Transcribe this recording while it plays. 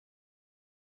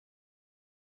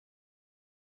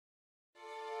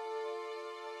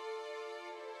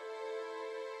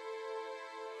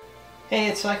Hey,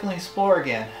 it's Cycling Explorer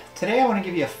again. Today I want to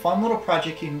give you a fun little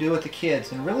project you can do with the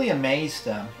kids and really amaze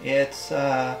them. It's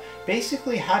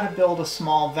basically how to build a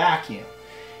small vacuum.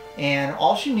 And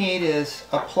all you need is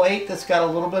a plate that's got a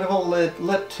little bit of a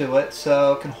lip to it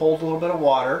so it can hold a little bit of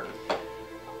water.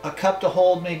 A cup to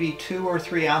hold maybe 2 or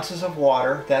 3 ounces of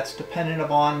water. That's dependent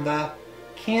upon the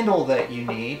candle that you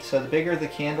need. So the bigger the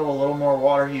candle, a little more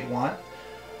water you'd want.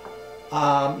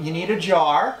 You need a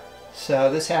jar.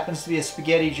 So this happens to be a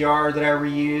spaghetti jar that I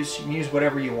reuse. You can use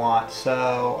whatever you want.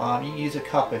 So you can use a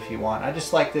cup if you want. I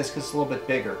just like this because it's a little bit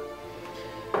bigger.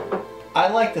 I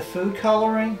like the food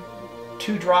coloring.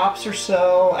 2 drops or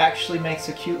so actually makes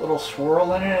a cute little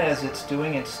swirl in it as it's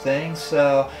doing its thing.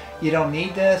 So you don't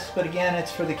need this, but again,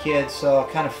 it's for the kids, so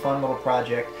kind of fun little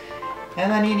project. And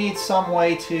then you need some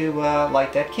way to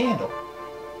light that candle.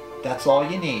 That's all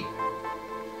you need.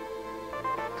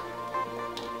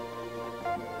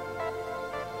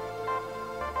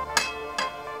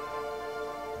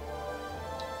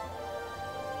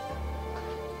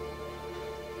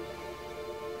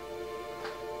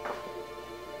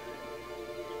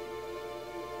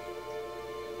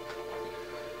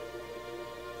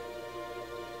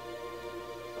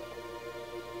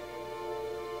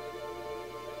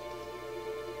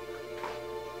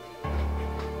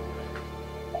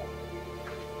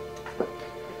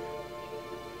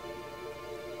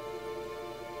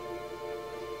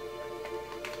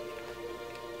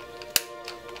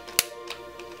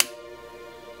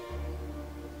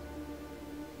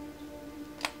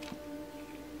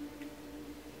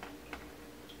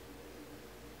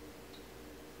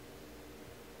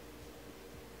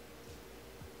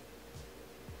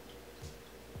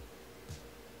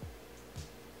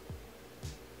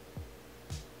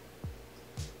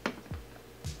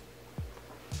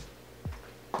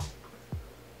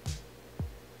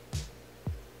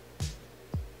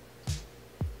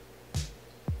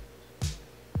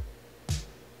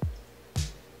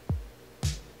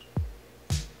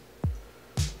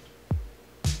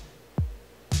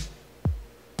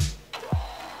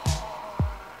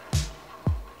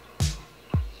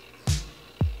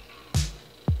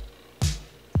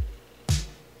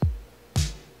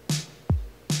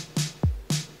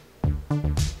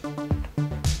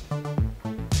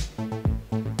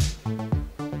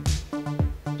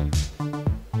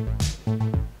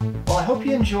 Well, I hope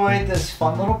you enjoyed this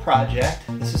fun little project.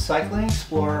 This is Cycling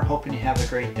Explorer, hoping you have a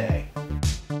great day.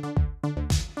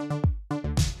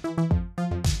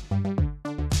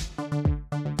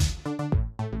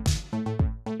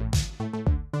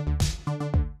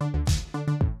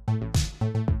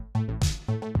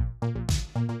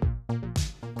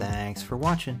 Thanks for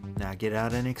watching. Now get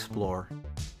out and explore.